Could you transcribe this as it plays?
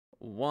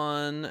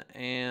1,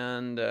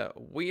 and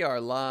we are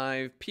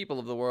live, people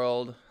of the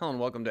world. Hello and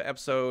welcome to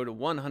episode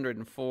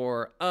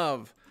 104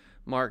 of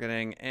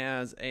Marketing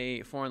as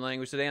a Foreign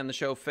Language. Today on the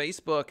show,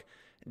 Facebook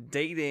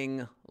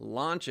dating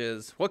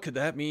launches. What could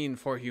that mean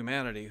for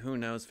humanity? Who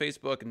knows?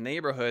 Facebook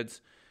neighborhoods,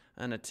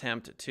 an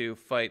attempt to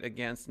fight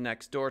against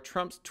Nextdoor.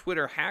 Trump's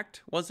Twitter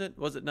hacked, was it?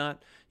 Was it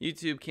not?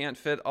 YouTube can't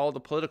fit all the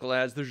political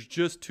ads. There's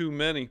just too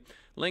many.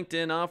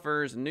 LinkedIn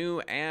offers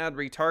new ad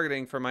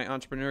retargeting for my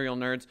entrepreneurial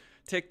nerds.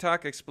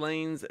 TikTok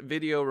explains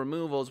video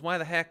removals. Why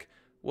the heck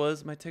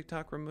was my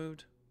TikTok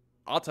removed?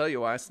 I'll tell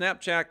you why.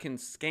 Snapchat can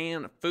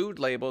scan food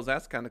labels.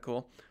 That's kind of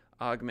cool.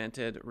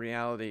 Augmented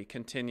reality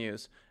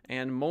continues.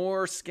 And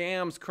more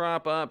scams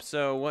crop up.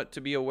 So what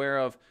to be aware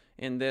of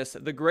in this,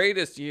 the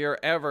greatest year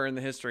ever in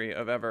the history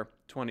of ever,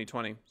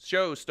 2020.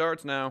 Show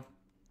starts now.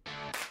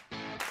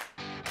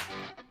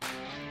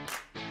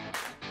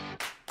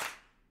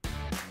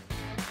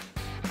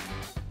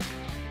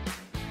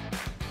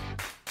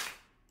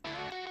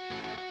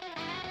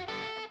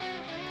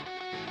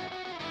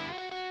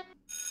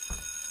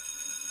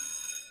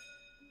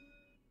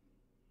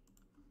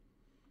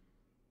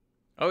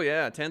 Oh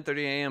yeah, 10:30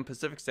 a.m.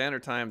 Pacific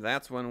Standard Time.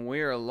 That's when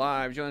we're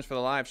live. Join us for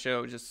the live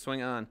show. Just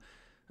swing on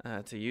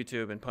to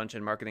YouTube and punch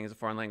in Marketing as a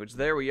Foreign Language.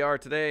 There we are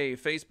today.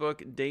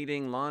 Facebook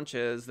dating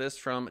launches. This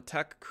from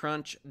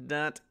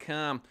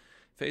TechCrunch.com.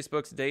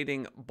 Facebook's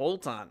dating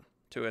bolt-on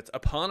to its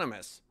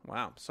eponymous,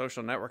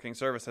 social networking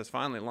service has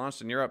finally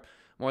launched in Europe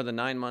more than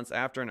 9 months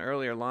after an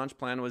earlier launch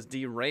plan was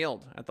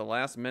derailed at the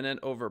last minute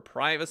over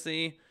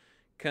privacy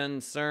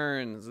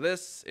concerns.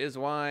 This is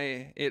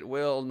why it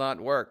will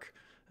not work.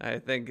 I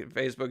think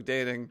Facebook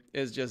dating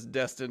is just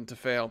destined to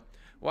fail.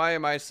 Why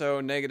am I so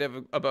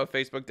negative about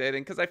Facebook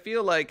dating? Because I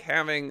feel like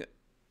having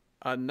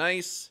a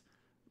nice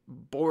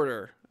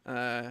border,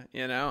 a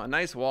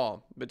nice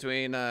wall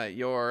between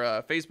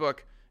your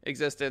Facebook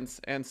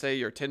existence and, say,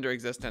 your Tinder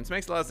existence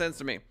makes a lot of sense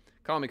to me.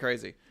 Call me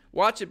crazy.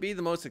 Watch it be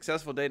the most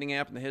successful dating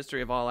app in the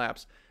history of all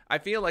apps. I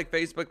feel like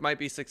Facebook might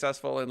be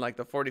successful in like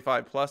the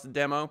 45 plus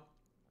demo,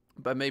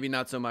 but maybe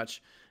not so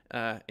much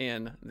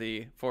in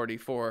the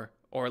 44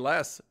 or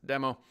less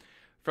demo.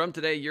 From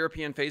today,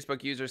 European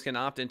Facebook users can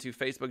opt into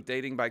Facebook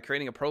dating by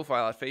creating a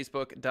profile at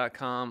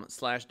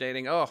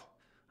facebook.com/dating. Oh,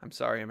 I'm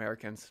sorry,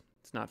 Americans.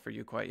 It's not for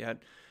you quite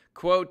yet.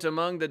 Quote,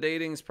 among the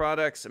dating's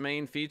product's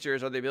main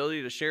features are the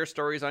ability to share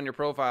stories on your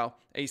profile,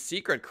 a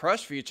secret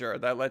crush feature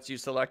that lets you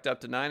select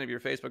up to 9 of your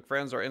Facebook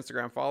friends or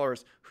Instagram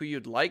followers who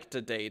you'd like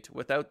to date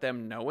without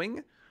them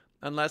knowing,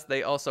 unless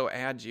they also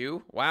add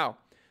you. Wow.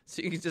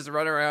 So you can just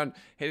run around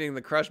hitting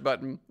the crush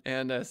button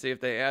and see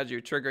if they add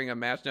you, triggering a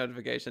match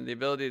notification. The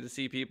ability to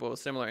see people with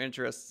similar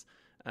interests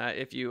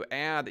if you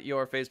add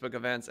your Facebook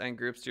events and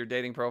groups to your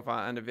dating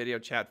profile, and a video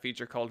chat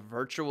feature called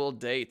Virtual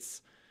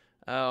Dates.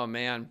 Oh,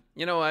 man.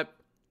 You know what?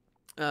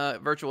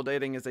 Virtual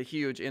dating is a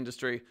huge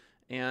industry,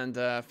 and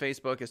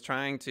Facebook is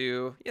trying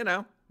to,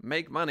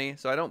 make money,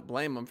 so I don't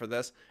blame them for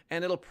this.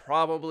 And it'll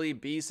probably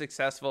be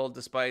successful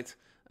despite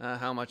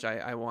how much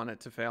I want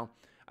it to fail.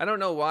 I don't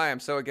know why I'm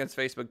so against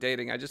Facebook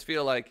dating. I just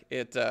feel like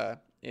it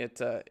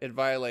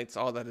violates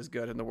all that is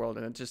good in the world,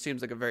 and it just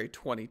seems like a very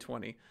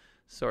 2020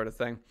 sort of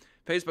thing.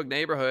 Facebook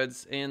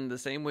neighborhoods, in the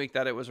same week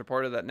that it was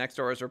reported that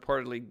Nextdoor is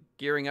reportedly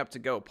gearing up to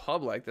go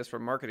public, this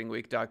from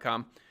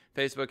marketingweek.com,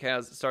 Facebook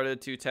has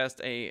started to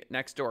test a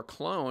Nextdoor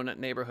clone,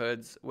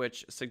 neighborhoods,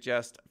 which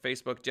suggest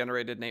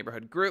Facebook-generated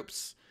neighborhood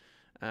groups,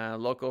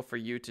 local for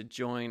you to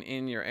join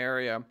in your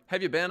area.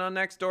 Have you been on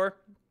Nextdoor?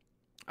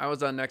 I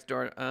was on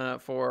Nextdoor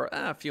for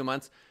a few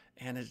months,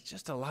 and it's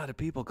just a lot of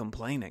people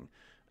complaining.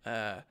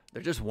 They're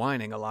just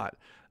whining a lot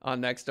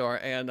on Nextdoor,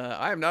 and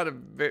I am not a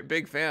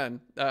big fan.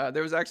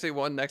 There was actually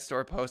one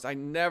Nextdoor post. I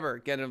never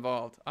get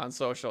involved on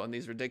social in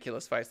these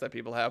ridiculous fights that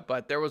people have,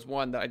 but there was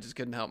one that I just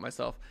couldn't help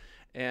myself.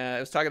 And I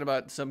was talking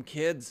about some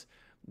kids.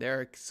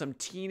 There are some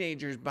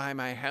teenagers by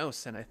my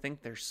house, and I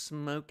think they're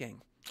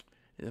smoking.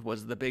 It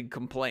was the big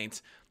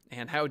complaint.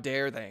 And how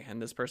dare they?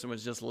 And this person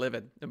was just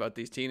livid about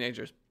these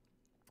teenagers.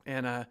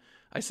 And I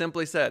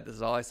simply said, this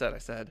is all I said. I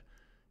said,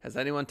 has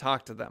anyone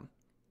talked to them?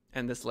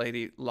 And this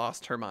lady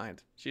lost her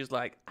mind. She's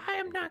like, I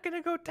am not going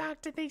to go talk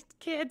to these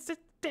kids.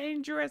 It's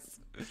dangerous.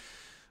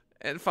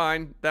 And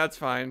fine. That's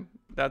fine.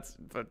 But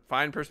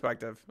fine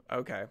perspective.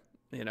 Okay.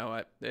 You know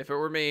what? If it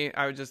were me,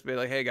 I would just be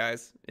like, hey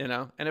guys,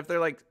 And if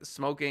they're like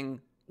smoking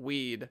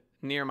weed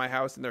near my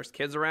house and there's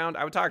kids around,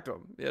 I would talk to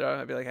them.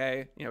 I'd be like,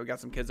 hey, we got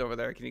some kids over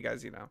there. Can you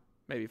guys,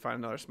 maybe find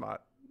another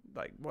spot?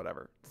 Like,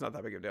 whatever. It's not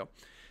that big of a deal.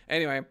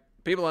 Anyway.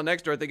 People on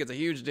Nextdoor think it's a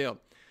huge deal.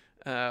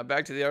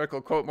 Back to the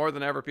article, quote, more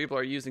than ever, people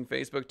are using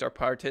Facebook to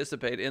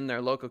participate in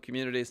their local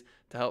communities.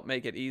 To help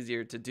make it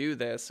easier to do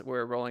this,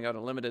 we're rolling out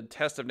a limited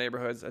test of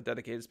neighborhoods, a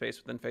dedicated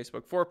space within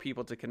Facebook for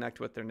people to connect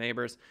with their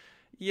neighbors.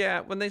 Yeah,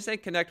 when they say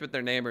connect with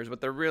their neighbors,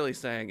 what they're really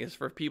saying is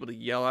for people to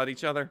yell at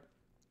each other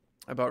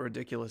about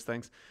ridiculous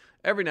things.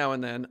 Every now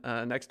and then,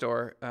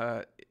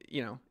 Nextdoor,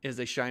 is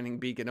a shining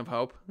beacon of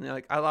hope. And they're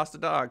like, I lost a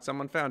dog.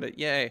 Someone found it.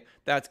 Yay.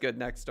 That's good,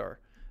 Nextdoor.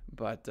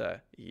 But,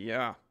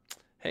 yeah.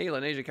 Hey,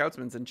 Lanesia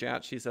Kautzman's in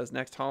chat. She says,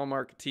 next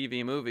Hallmark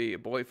TV movie,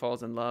 boy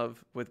falls in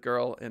love with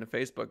girl in a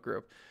Facebook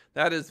group.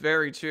 That is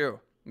very true.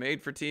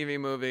 Made for TV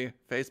movie,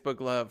 Facebook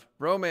love,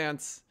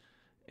 romance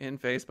in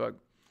Facebook.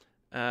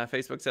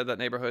 Facebook said that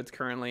Neighborhoods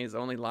currently is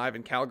only live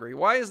in Calgary.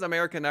 Why is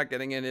America not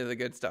getting into the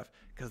good stuff?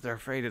 Because they're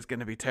afraid it's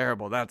going to be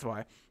terrible. That's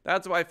why.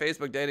 That's why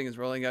Facebook dating is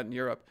rolling out in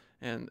Europe,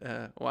 and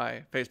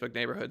why Facebook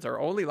Neighborhoods are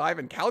only live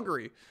in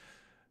Calgary.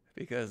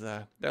 Because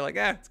they're like,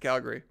 it's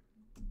Calgary.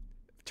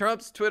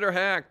 Trump's Twitter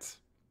hacked.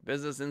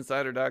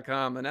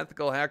 BusinessInsider.com. An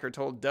ethical hacker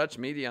told Dutch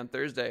media on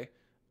Thursday.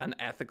 An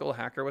ethical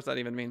hacker? What's that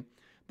even mean?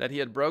 That he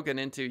had broken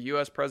into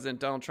U.S. President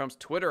Donald Trump's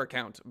Twitter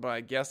account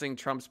by guessing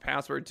Trump's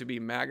password to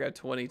be MAGA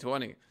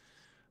 2020.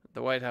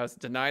 The White House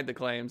denied the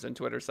claims, and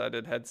Twitter said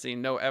it had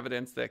seen no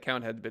evidence the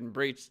account had been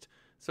breached,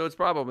 so it's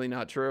probably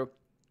not true.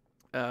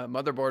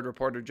 Motherboard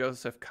reporter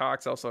Joseph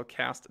Cox also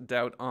cast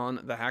doubt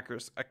on the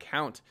hacker's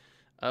account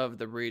of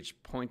the breach,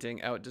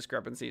 pointing out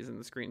discrepancies in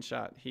the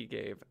screenshot he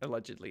gave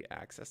allegedly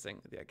accessing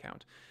the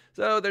account.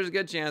 So there's a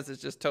good chance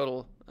it's just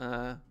total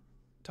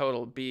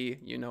B,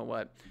 you know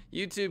what.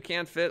 YouTube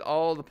can't fit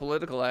all the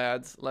political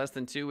ads. Less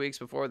than 2 weeks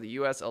before the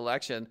U.S.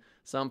 election,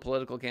 some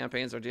political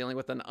campaigns are dealing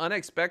with an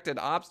unexpected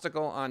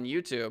obstacle on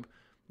YouTube,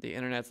 the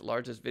internet's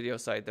largest video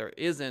site. There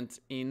isn't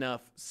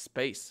enough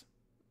space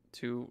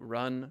to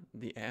run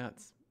the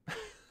ads.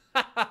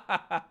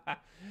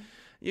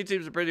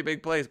 YouTube's a pretty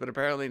big place, but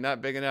apparently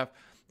not big enough.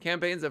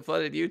 Campaigns have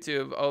flooded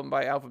YouTube, owned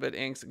by Alphabet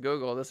Inc.'s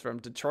Google. This is from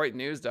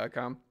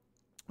DetroitNews.com.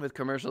 With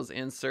commercials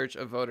in search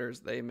of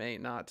voters they may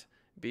not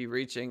be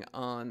reaching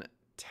on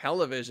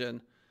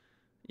television.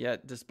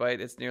 Yet, despite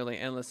its nearly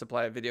endless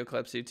supply of video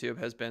clips, YouTube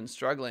has been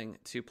struggling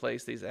to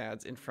place these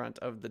ads in front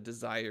of the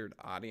desired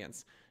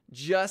audience.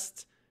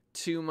 Just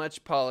too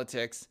much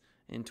politics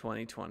in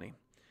 2020.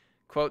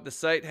 Quote, the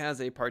site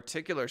has a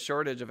particular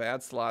shortage of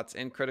ad slots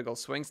in critical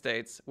swing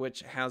states,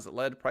 which has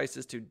led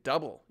prices to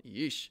double.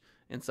 Yeesh.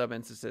 In some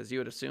instances, you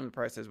would assume the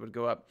prices would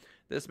go up.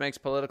 This makes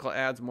political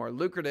ads more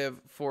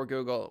lucrative for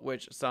Google,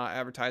 which saw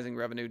advertising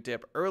revenue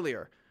dip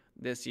earlier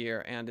this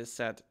year and is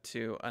set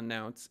to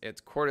announce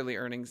its quarterly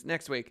earnings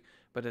next week.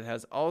 But it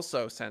has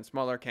also sent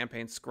smaller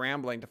campaigns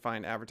scrambling to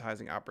find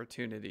advertising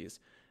opportunities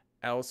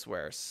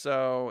elsewhere.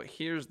 So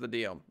here's the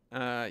deal.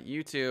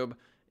 YouTube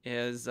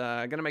is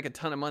going to make a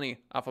ton of money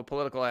off of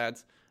political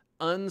ads,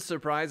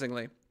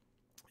 unsurprisingly.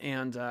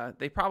 And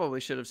they probably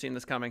should have seen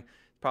this coming.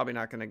 Probably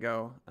not going to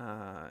go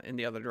in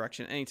the other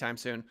direction anytime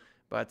soon.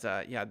 But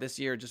yeah, this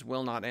year just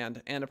will not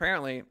end. And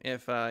apparently,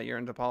 if you're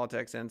into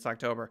politics and it's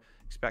October,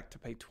 expect to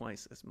pay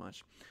twice as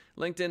much.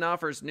 LinkedIn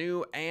offers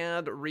new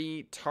ad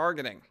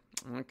retargeting.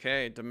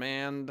 Okay,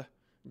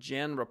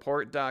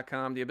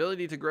 DemandGenReport.com. The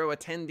ability to grow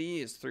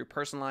attendees through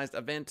personalized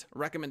event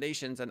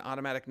recommendations and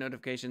automatic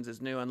notifications is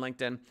new on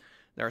LinkedIn.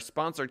 There are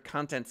sponsored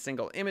content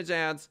single image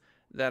ads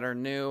that are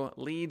new,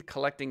 lead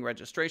collecting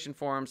registration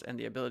forms, and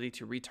the ability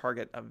to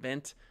retarget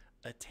event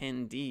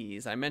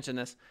attendees. I mention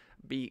this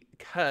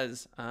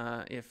because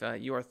if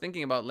you are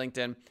thinking about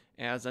LinkedIn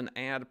as an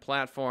ad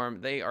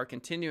platform, they are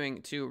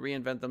continuing to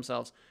reinvent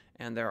themselves,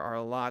 and there are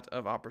a lot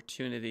of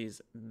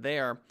opportunities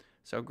there.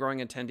 So growing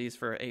attendees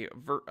for a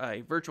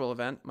virtual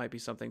event might be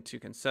something to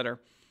consider.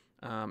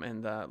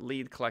 And the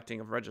lead collecting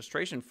of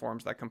registration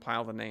forms that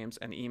compile the names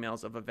and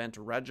emails of event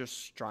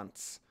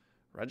registrants,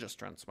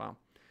 wow,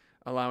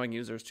 allowing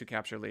users to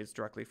capture leads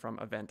directly from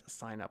event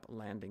sign-up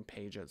landing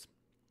pages.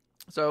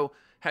 So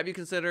have you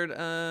considered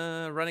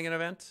running an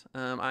event?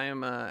 I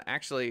am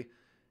actually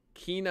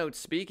keynote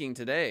speaking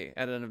today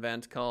at an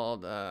event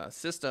called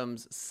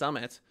Systems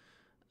Summit.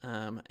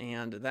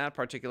 And that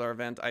particular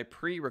event, I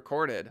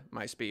pre-recorded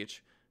my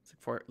speech. It's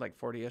like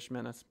 40-ish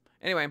minutes.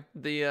 Anyway,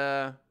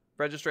 the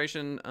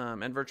registration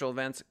and virtual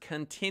events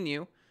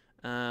continue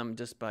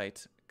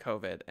despite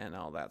COVID and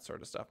all that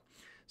sort of stuff.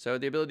 So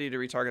the ability to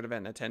retarget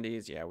event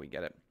attendees, yeah, we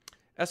get it.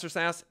 Esther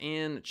Sass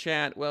in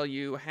chat. Well,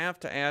 you have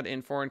to add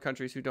in foreign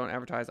countries who don't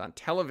advertise on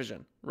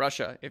television.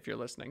 Russia, if you're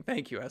listening.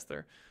 Thank you,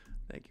 Esther.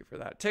 Thank you for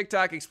that.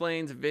 TikTok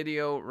explains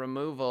video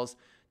removals.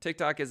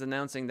 TikTok is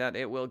announcing that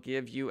it will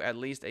give you at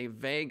least a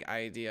vague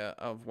idea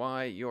of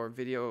why your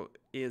video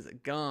is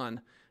gone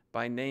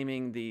by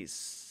naming the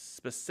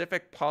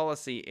specific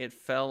policy it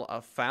fell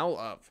afoul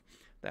of.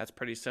 That's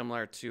pretty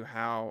similar to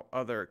how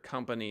other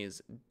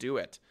companies do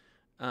it.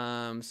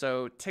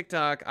 So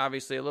TikTok,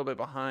 obviously a little bit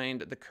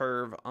behind the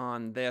curve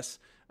on this.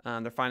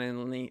 They're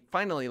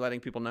finally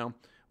letting people know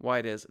why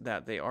it is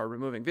that they are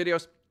removing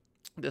videos.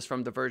 This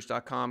from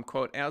TheVerge.com,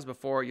 quote, as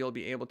before, you'll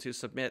be able to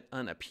submit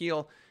an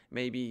appeal.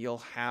 Maybe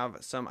you'll have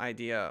some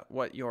idea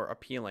what you're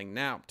appealing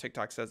now.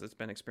 TikTok says it's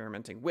been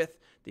experimenting with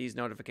these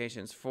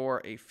notifications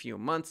for a few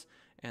months,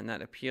 and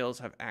that appeals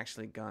have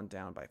actually gone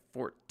down by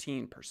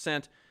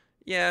 14%.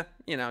 Yeah,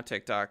 you know,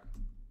 TikTok.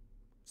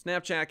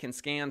 Snapchat can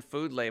scan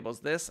food labels.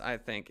 This, I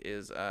think,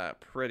 is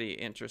pretty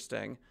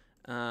interesting.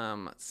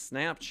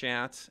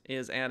 Snapchat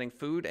is adding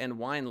food and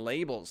wine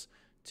labels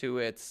to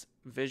its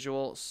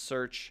visual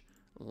search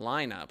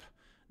lineup.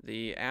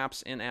 The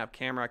app's in-app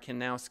camera can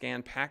now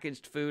scan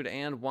packaged food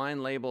and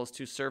wine labels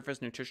to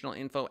surface nutritional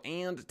info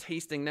and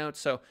tasting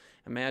notes. So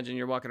imagine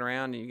you're walking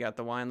around and you got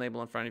the wine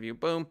label in front of you.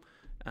 Boom.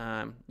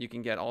 You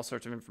can get all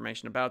sorts of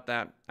information about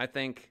that. I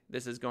think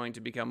this is going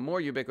to become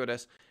more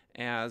ubiquitous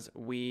as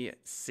we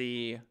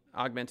see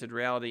augmented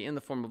reality in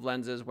the form of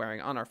lenses wearing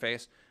on our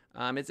face.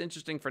 It's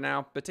interesting for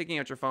now, but taking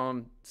out your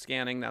phone,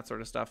 scanning, that sort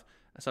of stuff,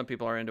 some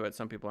people are into it,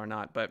 some people are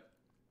not. But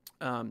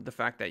the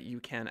fact that you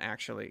can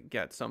actually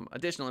get some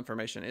additional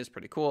information is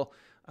pretty cool.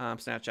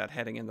 Snapchat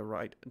heading in the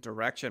right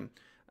direction.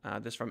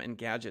 This from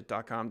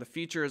Engadget.com. The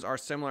features are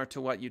similar to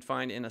what you'd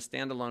find in a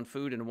standalone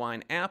food and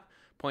wine app.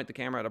 Point the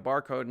camera at a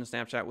barcode and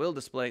Snapchat will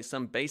display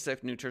some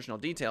basic nutritional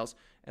details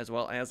as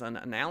well as an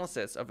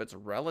analysis of its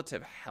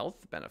relative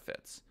health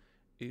benefits.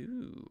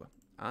 Ooh,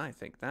 I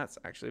think that's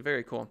actually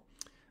very cool.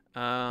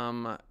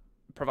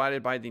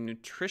 Provided by the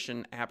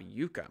nutrition app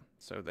Yuka,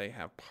 so they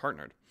have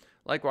partnered.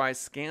 Likewise,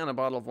 scan a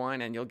bottle of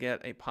wine and you'll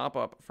get a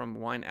pop-up from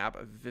wine app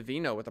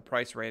Vivino with a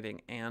price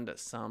rating and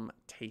some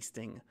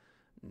tasting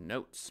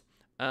notes.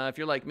 If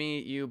you're like me,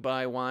 you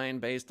buy wine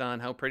based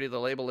on how pretty the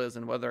label is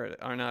and whether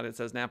or not it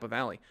says Napa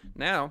Valley.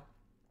 Now,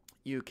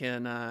 you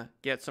can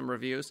get some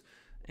reviews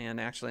and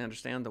actually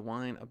understand the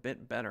wine a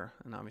bit better.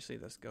 And obviously,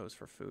 this goes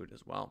for food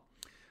as well.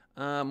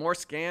 More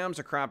scams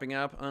are cropping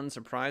up,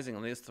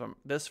 unsurprisingly.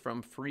 This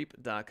from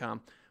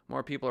Freep.com.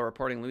 More people are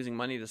reporting losing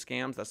money to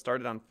scams that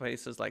started on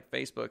places like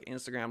Facebook,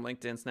 Instagram,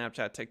 LinkedIn,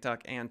 Snapchat,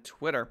 TikTok, and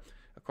Twitter,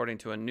 according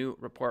to a new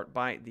report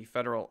by the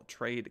Federal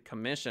Trade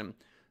Commission.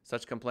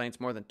 Such complaints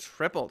more than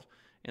tripled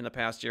in the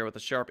past year, with a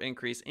sharp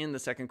increase in the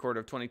second quarter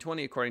of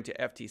 2020, according to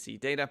FTC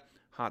data.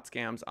 Hot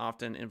scams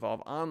often involve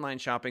online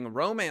shopping,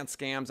 romance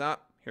scams.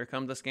 Here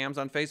come the scams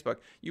on Facebook.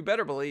 You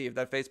better believe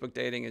that Facebook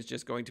dating is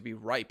just going to be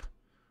ripe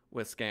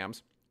with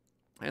scams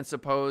and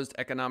supposed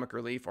economic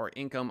relief or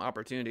income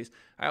opportunities.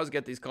 I always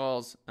get these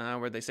calls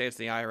where they say it's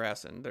the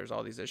IRS and there's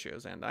all these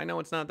issues, and I know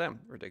it's not them.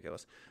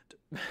 Ridiculous.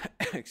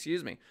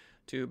 Excuse me.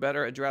 To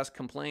better address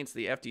complaints,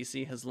 the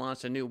FTC has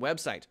launched a new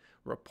website,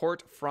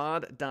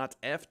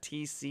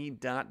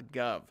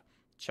 reportfraud.ftc.gov.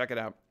 Check it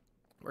out,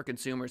 where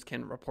consumers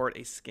can report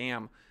a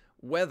scam,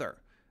 whether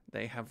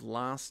they have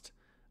lost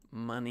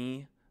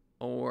money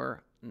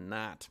or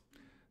not.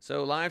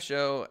 So live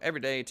show every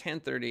day,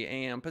 10:30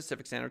 a.m.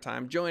 Pacific Standard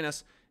Time. Join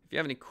us. If you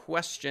have any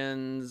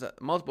questions,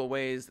 multiple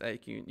ways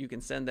that you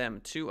can send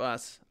them to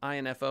us,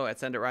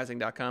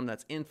 info@senditrising.com.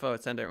 That's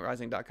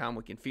info@senditrising.com.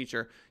 We can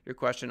feature your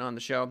question on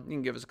the show. You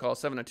can give us a call,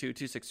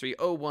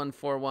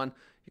 702-263-0141.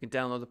 You can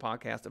download the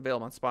podcast,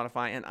 available on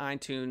Spotify and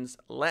iTunes.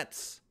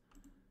 Let's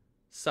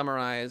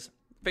summarize.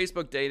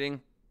 Facebook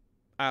dating,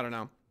 I don't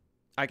know.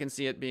 I can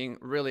see it being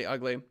really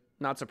ugly.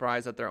 Not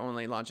surprised that they're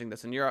only launching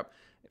this in Europe.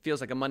 It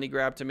feels like a money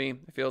grab to me.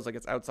 It feels like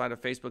it's outside of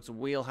Facebook's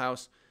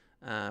wheelhouse.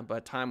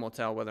 But time will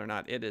tell whether or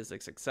not it is a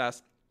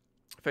success.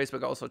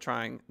 Facebook also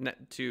trying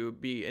to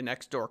be a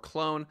Nextdoor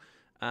clone.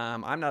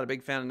 I'm not a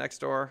big fan of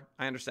Nextdoor.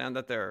 I understand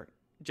that they're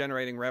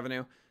generating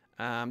revenue.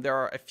 There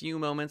are a few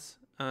moments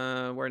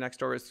where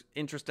Nextdoor is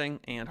interesting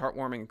and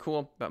heartwarming and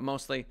cool, but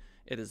mostly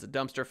it is a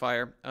dumpster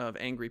fire of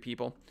angry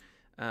people.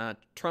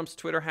 Trump's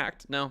Twitter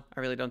hacked? No, I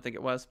really don't think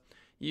it was.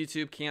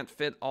 YouTube can't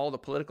fit all the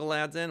political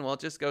ads in? Well,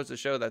 it just goes to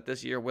show that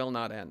this year will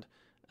not end.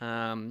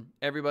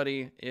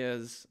 Everybody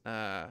is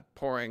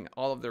pouring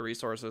all of their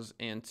resources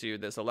into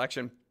this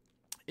election.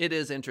 It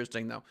is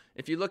interesting, though.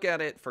 If you look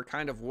at it for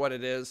kind of what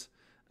it is,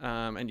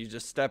 and you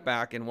just step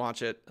back and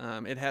watch it,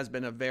 it has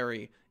been a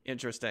very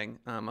interesting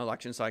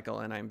election cycle,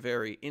 and I'm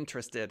very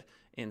interested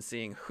in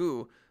seeing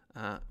who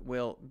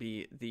will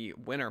be the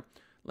winner.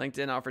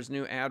 LinkedIn offers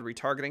new ad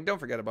retargeting. Don't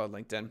forget about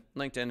LinkedIn.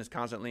 LinkedIn is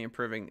constantly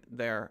improving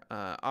their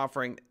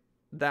offering.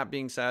 That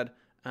being said,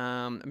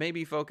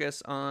 maybe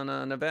focus on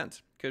an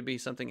event. Could be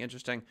something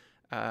interesting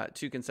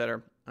to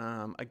consider.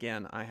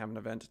 Again, I have an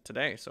event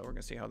today, so we're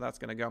going to see how that's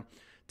going to go.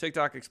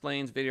 TikTok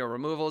explains video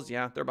removals.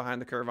 Yeah, they're behind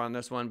the curve on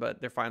this one,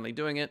 but they're finally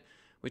doing it.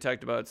 We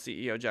talked about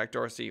CEO Jack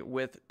Dorsey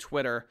with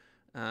Twitter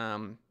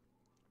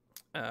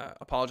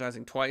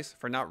apologizing twice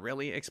for not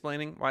really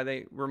explaining why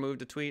they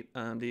removed a tweet.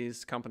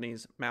 These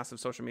companies, massive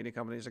social media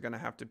companies, are going to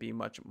have to be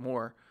much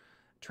more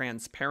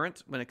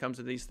transparent when it comes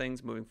to these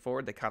things moving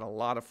forward. They caught a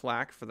lot of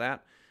flack for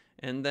that.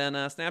 And then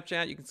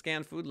Snapchat, you can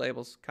scan food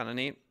labels. Kind of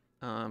neat.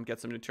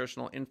 Get some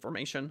nutritional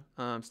information.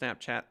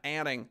 Snapchat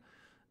adding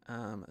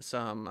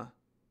some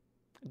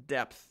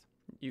depth,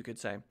 you could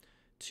say,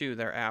 to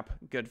their app.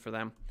 Good for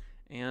them.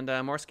 And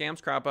more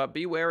scams crop up.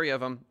 Be wary of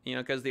them,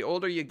 because the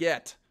older you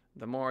get,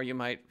 the more you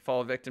might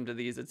fall victim to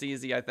these. It's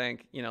easy, I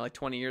think, like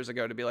 20 years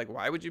ago to be like,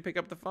 why would you pick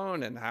up the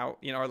phone? And how,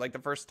 or like the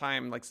first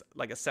time,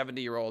 like a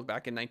 70-year-old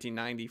back in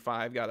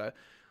 1995 got a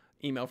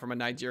email from a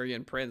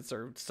Nigerian prince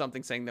or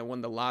something saying they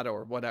won the lotto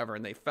or whatever,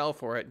 and they fell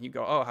for it. And you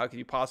go, oh, how could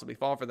you possibly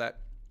fall for that?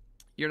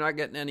 You're not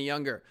getting any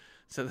younger.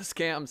 So the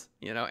scams,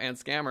 and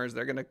scammers,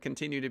 they're going to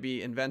continue to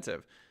be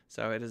inventive.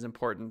 So it is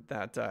important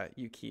that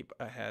you keep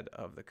ahead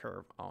of the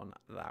curve on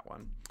that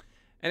one.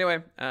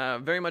 Anyway,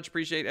 very much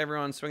appreciate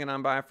everyone swinging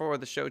on by for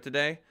the show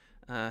today.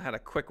 Had a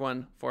quick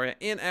one for you,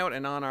 in, out,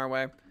 and on our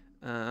way.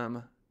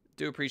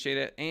 Do appreciate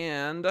it.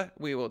 And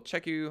we will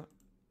check you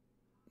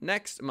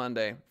next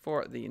Monday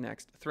for the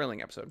next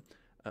thrilling episode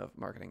of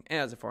Marketing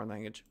as a Foreign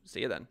Language.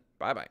 See you then.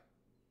 Bye-bye.